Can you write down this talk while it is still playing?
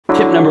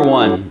Tip number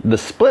one, the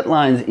split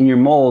lines in your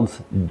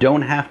molds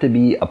don't have to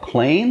be a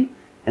plane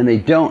and they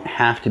don't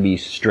have to be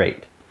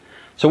straight.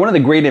 So one of the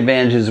great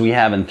advantages we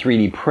have in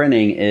 3D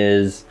printing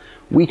is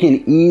we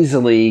can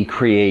easily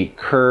create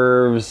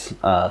curves,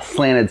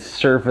 slanted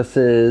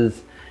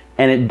surfaces,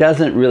 and it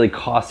doesn't really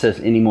cost us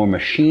any more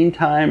machine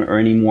time or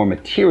any more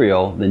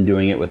material than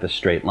doing it with a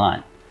straight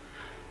line.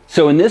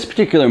 So in this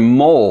particular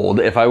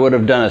mold, if I would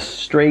have done a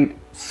straight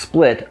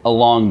split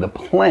along the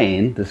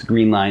plane, this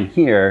green line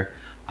here,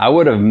 I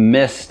would have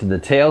missed the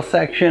tail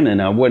section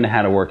and I wouldn't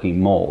have had a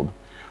working mold.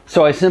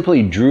 So I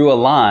simply drew a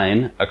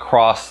line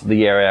across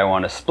the area I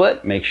want to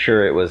split, make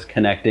sure it was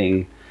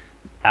connecting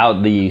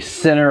out the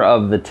center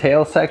of the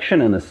tail section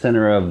and the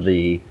center of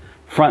the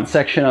front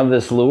section of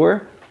this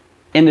lure.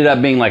 Ended up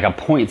being like a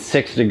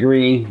 0.6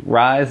 degree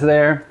rise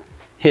there.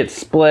 Hit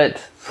split,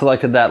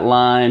 selected that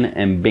line,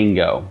 and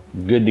bingo,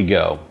 good to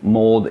go.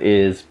 Mold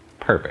is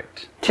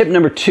perfect. Tip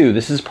number two,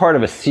 this is part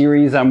of a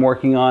series I'm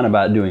working on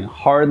about doing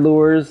hard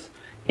lures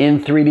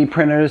in 3D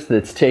printers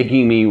that's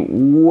taking me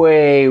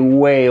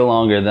way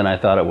longer than I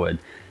thought it would.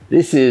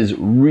 This is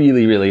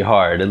really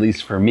hard, at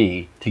least for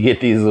me, to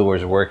get these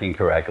lures working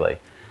correctly.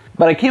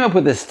 But I came up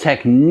with this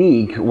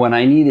technique when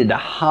I needed to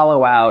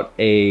hollow out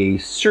a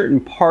certain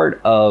part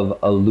of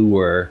a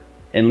lure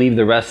and leave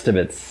the rest of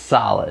it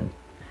solid.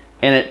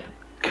 And it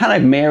kind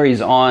of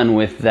marries on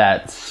with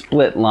that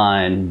split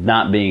line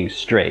not being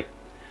straight.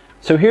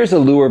 So here's a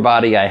lure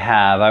body I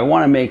have. I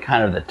want to make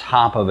kind of the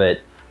top of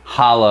it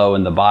hollow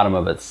and the bottom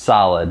of it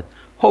solid,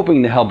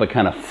 hoping to help it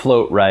kind of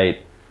float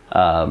right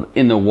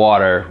in the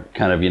water,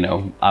 kind of, you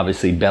know,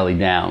 obviously belly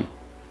down.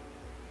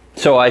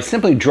 So I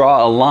simply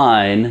draw a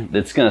line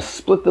that's going to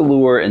split the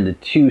lure into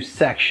two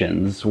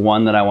sections,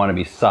 one that I want to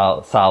be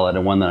solid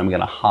and one that I'm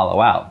going to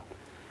hollow out.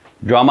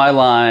 Draw my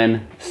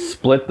line,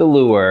 split the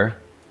lure.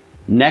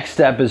 Next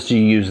step is to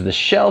use the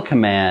shell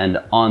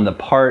command on the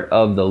part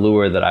of the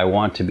lure that I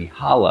want to be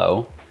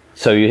hollow.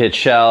 So you hit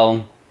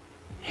shell,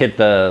 hit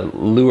the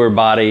lure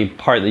body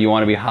part that you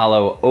want to be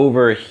hollow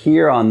over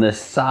here on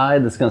this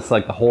side. That's going to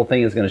select the whole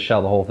thing, it's going to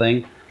shell the whole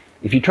thing.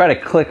 If you try to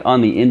click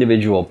on the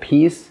individual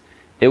piece,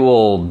 it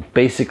will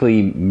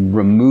basically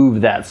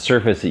remove that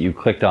surface that you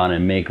clicked on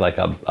and make like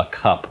a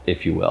cup,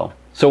 if you will.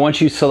 So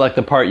once you select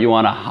the part you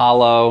want to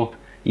hollow,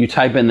 you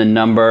type in the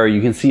number. You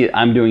can see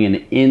I'm doing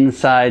an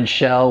inside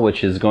shell,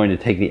 which is going to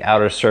take the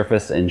outer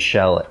surface and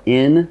shell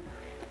in.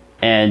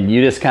 And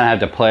you just kind of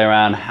have to play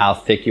around how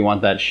thick you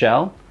want that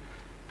shell.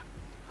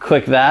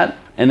 Click that,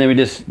 and then we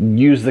just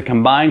use the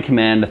combine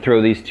command to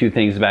throw these two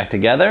things back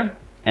together.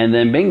 And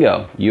then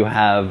bingo, you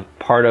have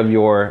part of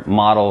your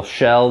model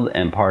shelled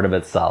and part of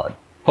it solid.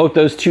 Hope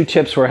those two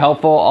tips were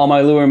helpful. All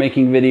my lure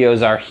making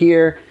videos are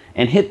here.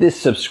 And hit this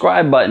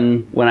subscribe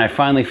button when I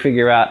finally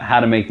figure out how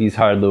to make these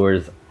hard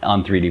lures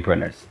on 3D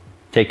printers.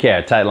 Take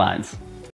care, tight lines.